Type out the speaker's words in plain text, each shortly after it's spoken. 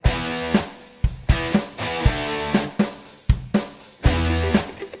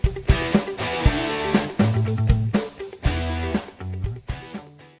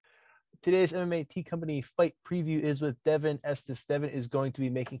Today's MMA T Company fight preview is with Devin Estes. Devin is going to be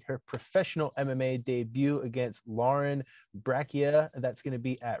making her professional MMA debut against Lauren Bracchia. That's going to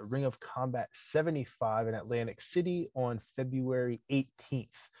be at Ring of Combat 75 in Atlantic City on February 18th.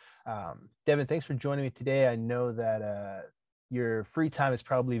 Devin, thanks for joining me today. I know that your free time is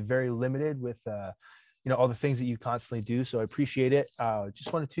probably very limited with all the things that you constantly do. So I appreciate it.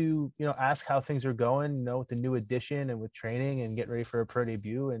 Just wanted to, ask how things are going, with the new addition and with training and getting ready for a pro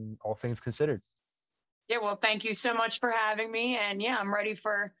debut and all things considered. Yeah, well, thank you so much for having me. And yeah, I'm ready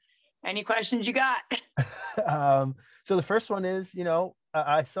for any questions you got. So the first one is,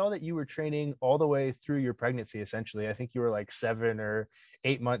 I saw that you were training all the way through your pregnancy, essentially. I think you were like 7 or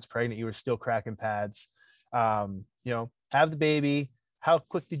 8 months pregnant. You were still cracking pads. Have the baby. How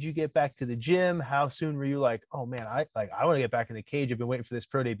quick did you get back to the gym? How soon were you like, oh man, I want to get back in the cage. I've been waiting for this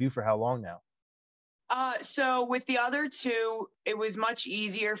pro debut for how long now? So with the other two, it was much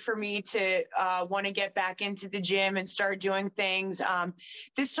easier for me to want to get back into the gym and start doing things.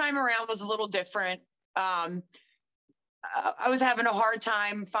 This time around was a little different. I was having a hard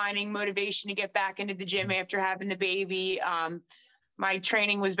time finding motivation to get back into the gym after having the baby. My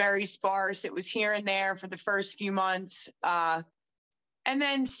training was very sparse. It was here and there for the first few months. And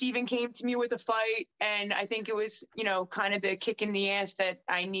then Steven came to me with a fight, and I think it was, kind of the kick in the ass that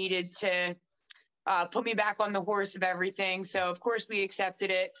I needed to put me back on the horse of everything. So of course we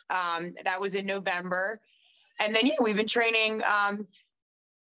accepted it. That was in November. And then, we've been training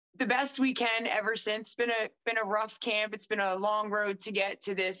the best we can ever since. It's been a rough camp. It's been a long road to get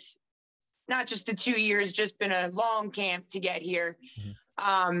to this, not just the 2 years, just been a long camp to get here.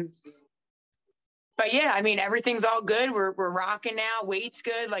 Mm-hmm. But yeah, everything's all good. We're rocking now. Weight's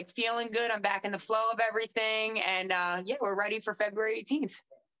good, like feeling good. I'm back in the flow of everything. And we're ready for February 18th.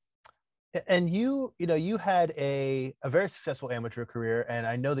 And you had a very successful amateur career. And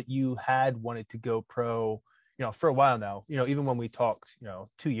I know that you had wanted to go pro, for a while now. Even when we talked,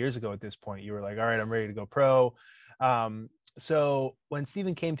 2 years ago at this point, you were like, all right, I'm ready to go pro. So when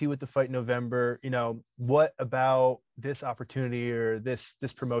Steven came to you with the fight in November, what about this opportunity or this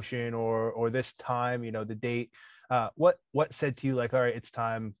promotion or this time, the date, what said to you like, all right, it's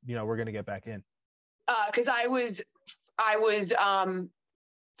time, we're going to get back in? Cause I was,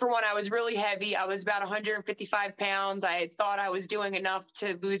 for one, I was really heavy. I was about 155 pounds. I had thought I was doing enough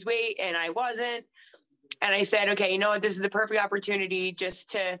to lose weight and I wasn't. And I said, okay, you know what, this is the perfect opportunity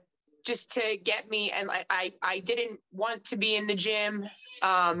just to get me. And I didn't want to be in the gym.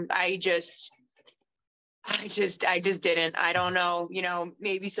 I just didn't. I don't know,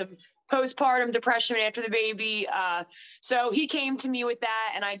 maybe some postpartum depression after the baby. So he came to me with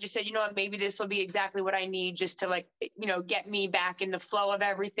that. And I just said, you know what, maybe this will be exactly what I need just to get me back in the flow of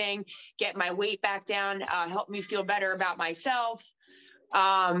everything, get my weight back down, help me feel better about myself.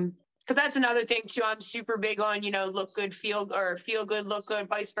 Because that's another thing too. I'm super big on, look good, feel good, look good,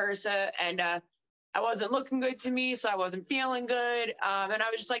 vice versa. And I wasn't looking good to me, so I wasn't feeling good. And I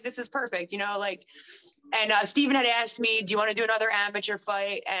was just like, this is perfect, And Steven had asked me, do you want to do another amateur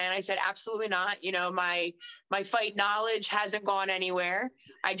fight? And I said, absolutely not. My fight knowledge hasn't gone anywhere.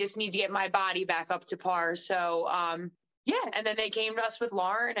 I just need to get my body back up to par. So yeah. And then they came to us with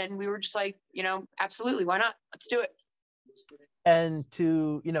Lauren, and we were just like, absolutely, why not? Let's do it. And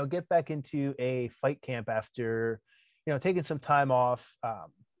to, get back into a fight camp after, taking some time off,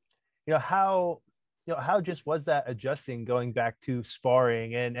 how just was that adjusting going back to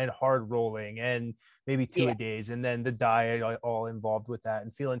sparring and hard rolling and maybe two-a-days and then the diet all involved with that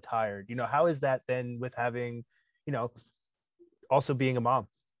and feeling tired? How is that then with having, also being a mom?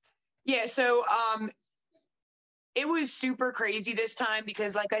 Yeah. So, it was super crazy this time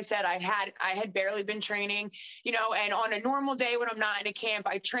because, like I said, I had barely been training, and on a normal day when I'm not in a camp,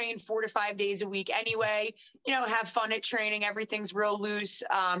 I train 4 to 5 days a week anyway, have fun at training. Everything's real loose.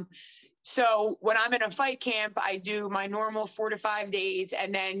 So when I'm in a fight camp, I do my normal 4 to 5 days.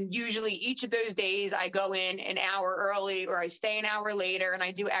 And then usually each of those days I go in an hour early or I stay an hour later and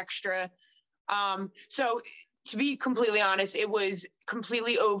I do extra. So to be completely honest, it was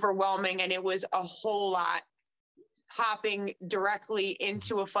completely overwhelming and it was a whole lot hopping directly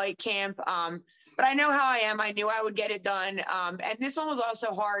into a fight camp. But I know how I am. I knew I would get it done. And this one was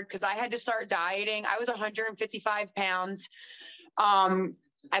also hard because I had to start dieting. I was 155 pounds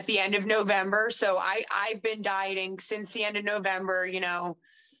at the end of November. So I've been dieting since the end of November,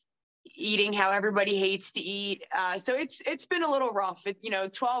 eating how everybody hates to eat. So it's been a little rough.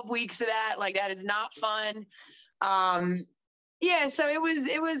 12 weeks of that, that is not fun. Yeah, so it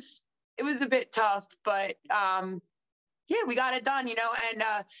was a bit tough, but yeah, we got it done, and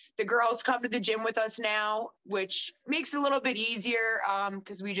the girls come to the gym with us now, which makes it a little bit easier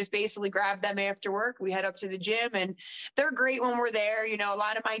because we just basically grab them after work. We head up to the gym, and they're great when we're there. A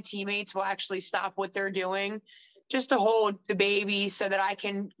lot of my teammates will actually stop what they're doing just to hold the baby so that I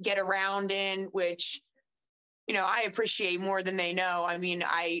can get around in, which, I appreciate more than they know. I mean,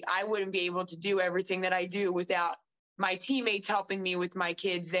 I wouldn't be able to do everything that I do without my teammates helping me with my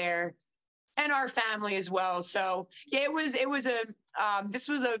kids there and our family as well. So yeah, this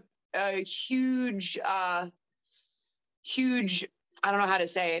was a huge, huge, I don't know how to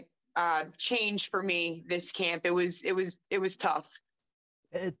say it, change for me, this camp. It was tough.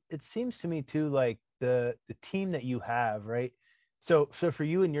 It seems to me too, like the team that you have, right? So for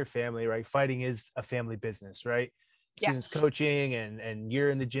you and your family, right, fighting is a family business, right? Students Yes. coaching and you're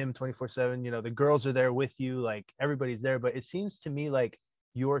in the gym 24/7, the girls are there with you, like everybody's there. But it seems to me like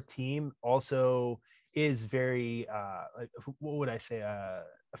your team also is very like, what would I say,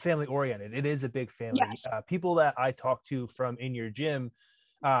 family oriented. It is a big family. Yes. People that I talk to from in your gym,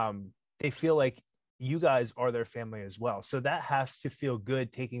 they feel like you guys are their family as well. So that has to feel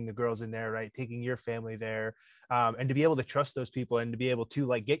good, taking the girls in there, right? Taking your family there, and to be able to trust those people and to be able to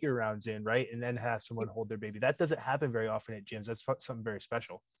like get your rounds in, right? And then have someone hold their baby. That doesn't happen very often at gyms. That's something very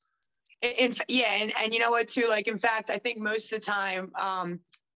special. Yeah, and you know what too? Like, in fact, I think most of the time,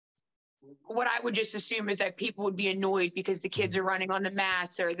 what I would just assume is that people would be annoyed because the kids are running on the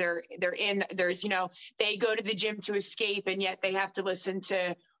mats, or they go to the gym to escape, and yet they have to listen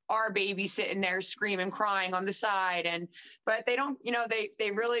to our baby sitting there screaming, crying on the side. But they don't,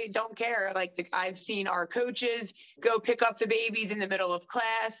 they really don't care. Like, I've seen our coaches go pick up the babies in the middle of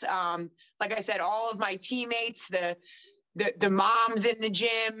class. Like I said, all of my teammates, the moms in the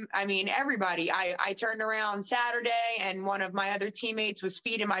gym. I mean, everybody. I turned around Saturday, and one of my other teammates was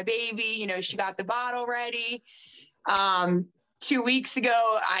feeding my baby. She got the bottle ready. 2 weeks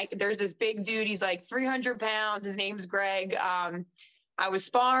ago, there's this big dude. He's like 300 pounds. His name's Greg. I was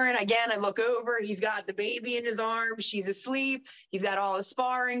sparring again. I look over. He's got the baby in his arms. She's asleep. He's got all his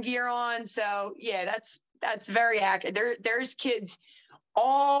sparring gear on. So yeah, that's very accurate. There's kids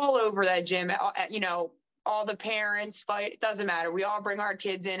all over that gym. All the parents fight. It doesn't matter. We all bring our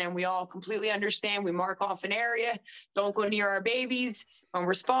kids in, and we all completely understand. We mark off an area. Don't go near our babies when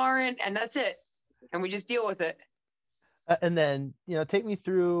we're sparring, and that's it. And we just deal with it. And then take me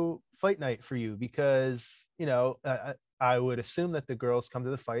through fight night for you, because I would assume that the girls come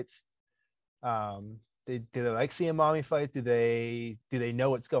to the fights. Do they like seeing mommy fight? Do they know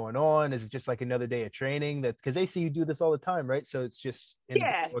what's going on? Is it just like another day of training? That because they see you do this all the time, right? So it's just in a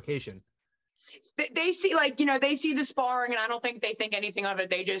Yeah. different location. They see, they see the sparring, and I don't think they think anything of it.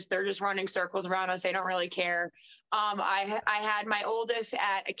 They're just running circles around us. They don't really care. I had my oldest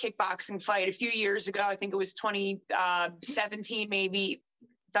at a kickboxing fight a few years ago. I think it was 2017, maybe.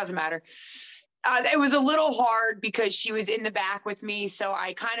 Doesn't matter. It was a little hard because she was in the back with me, so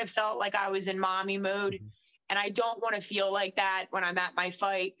I kind of felt like I was in mommy mode. Mhm. And I don't want to feel like that when I'm at my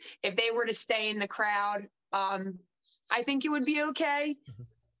fight. If they were to stay in the crowd, I think it would be okay. Mhm.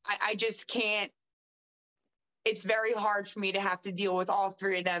 I just can't. It's very hard for me to have to deal with all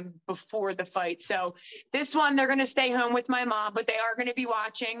three of them before the fight. So this one, they're going to stay home with my mom, but they are going to be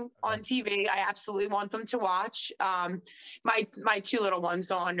watching on TV. I absolutely want them to watch. My two little ones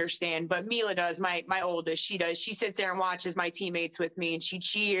don't understand, but Mila does. My oldest, she does. She sits there and watches my teammates with me, and she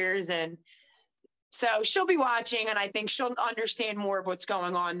cheers, and so she'll be watching, and I think she'll understand more of what's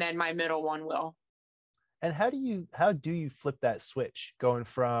going on than my middle one will. And how do you flip that switch, going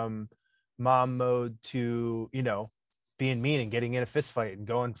from mom mode to being mean and getting in a fist fight and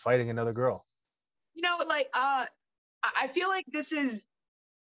going fighting another girl? I feel like this is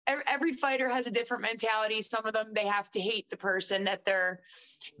every fighter has a different mentality. Some of them, they have to hate the person that they're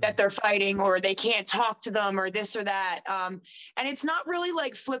fighting, or they can't talk to them, or this or that. And it's not really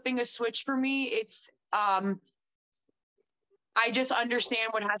like flipping a switch for me. It's I just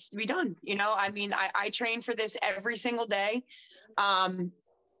understand what has to be done. I mean, I train for this every single day.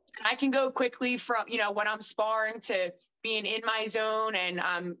 I can go quickly from, when I'm sparring, to being in my zone,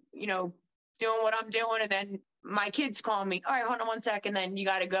 and doing what I'm doing. And then my kids call me, all right, hold on one second, then you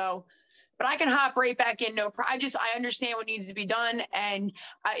got to go. But I can hop right back in. No problem. I understand what needs to be done. And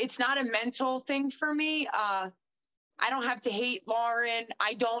it's not a mental thing for me. I don't have to hate Lauren.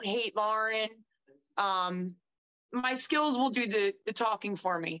 I don't hate Lauren. My skills will do the talking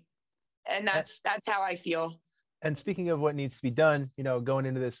for me. And that's how I feel. And speaking of what needs to be done, going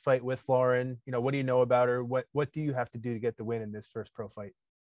into this fight with Lauren, what do you know about her? What do you have to do to get the win in this first pro fight?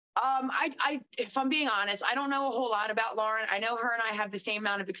 If I'm being honest, I don't know a whole lot about Lauren. I know her and I have the same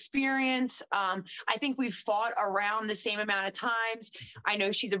amount of experience. I think we've fought around the same amount of times. I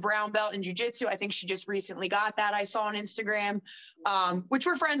know she's a brown belt in jiu-jitsu. I think she just recently got that. I saw on Instagram, which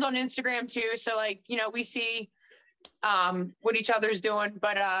we're friends on Instagram too. So like, you know, we see what each other's doing.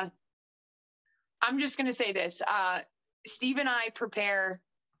 But I'm just gonna say this: Steve and I prepare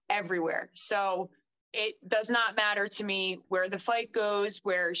everywhere. So it does not matter to me where the fight goes,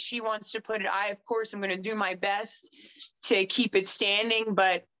 where she wants to put it. I, of course, am going to do my best to keep it standing,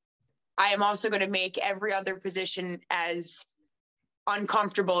 but I am also going to make every other position as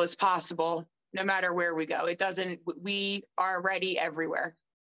uncomfortable as possible, no matter where we go. It doesn't, we are ready everywhere.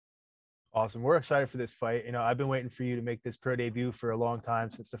 Awesome. We're excited for this fight. You know, I've been waiting for you to make this pro debut for a long time,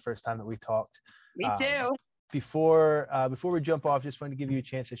 since the first time that we talked. Me too. Before we jump off, just wanted to give you a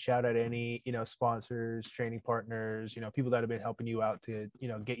chance to shout out any, you know, sponsors, training partners, you know, people that have been helping you out to, you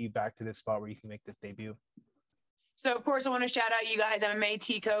know, get you back to this spot where you can make this debut. So of course I want to shout out you guys, MMA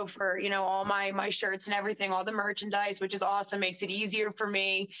Tico, for, you know, all my shirts and everything, all the merchandise, which is awesome. Makes it easier for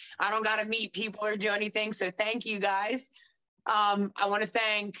me. I don't got to meet people or do anything. So thank you guys. I want to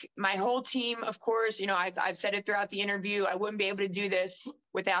thank my whole team, of course. You know, I've said it throughout the interview. I wouldn't be able to do this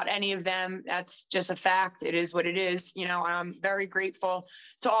without any of them. That's just a fact. It is what it is. You know, I'm very grateful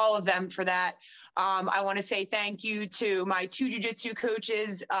to all of them for that. I want to say thank you to my two jiu-jitsu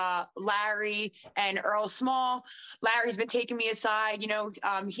coaches, Larry and Earl Small. Larry's been taking me aside, you know,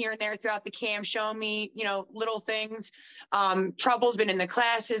 here and there throughout the camp, showing me, you know, little things. Trouble's been in the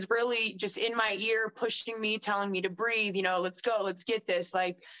classes, really just in my ear, pushing me, telling me to breathe, you know, let's go, let's get this.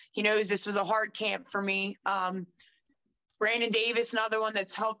 Like, he knows this was a hard camp for me. Brandon Davis, another one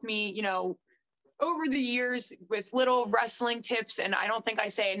that's helped me, you know, over the years with little wrestling tips. And I don't think I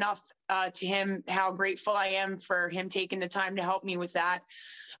say enough to him how grateful I am for him taking the time to help me with that.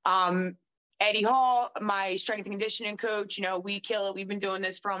 Eddie Hall, my strength and conditioning coach, you know, we kill it. We've been doing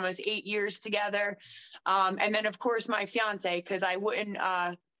this for almost 8 years together. And then of course my fiance, because I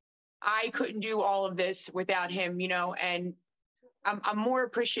couldn't do all of this without him, you know, and I'm more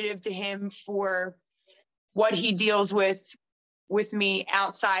appreciative to him for what he deals with me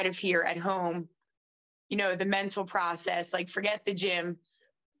outside of here at home. You know, the mental process, like forget the gym,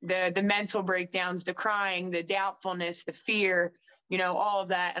 the mental breakdowns, the crying, the doubtfulness, the fear, you know, all of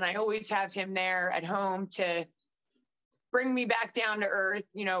that. And I always have him there at home to bring me back down to earth,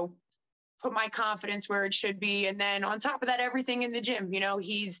 you know, put my confidence where it should be. And then on top of that, everything in the gym, you know,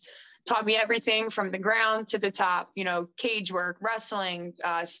 he's taught me everything from the ground to the top, you know, cage work, wrestling,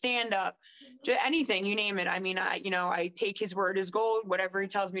 stand up, anything, you name it. I mean, I take his word as gold. Whatever he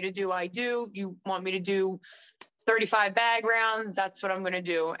tells me to do, I do. You want me to do 35 bag rounds, that's what I'm going to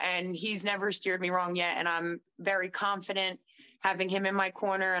do. And he's never steered me wrong yet. And I'm very confident having him in my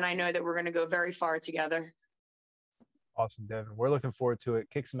corner. And I know that we're going to go very far together. Awesome, Devin. We're looking forward to it.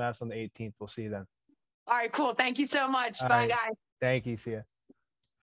 Kick some ass on the 18th. We'll see you then. All right, cool. Thank you so much. Bye, guys. Thank you. See ya.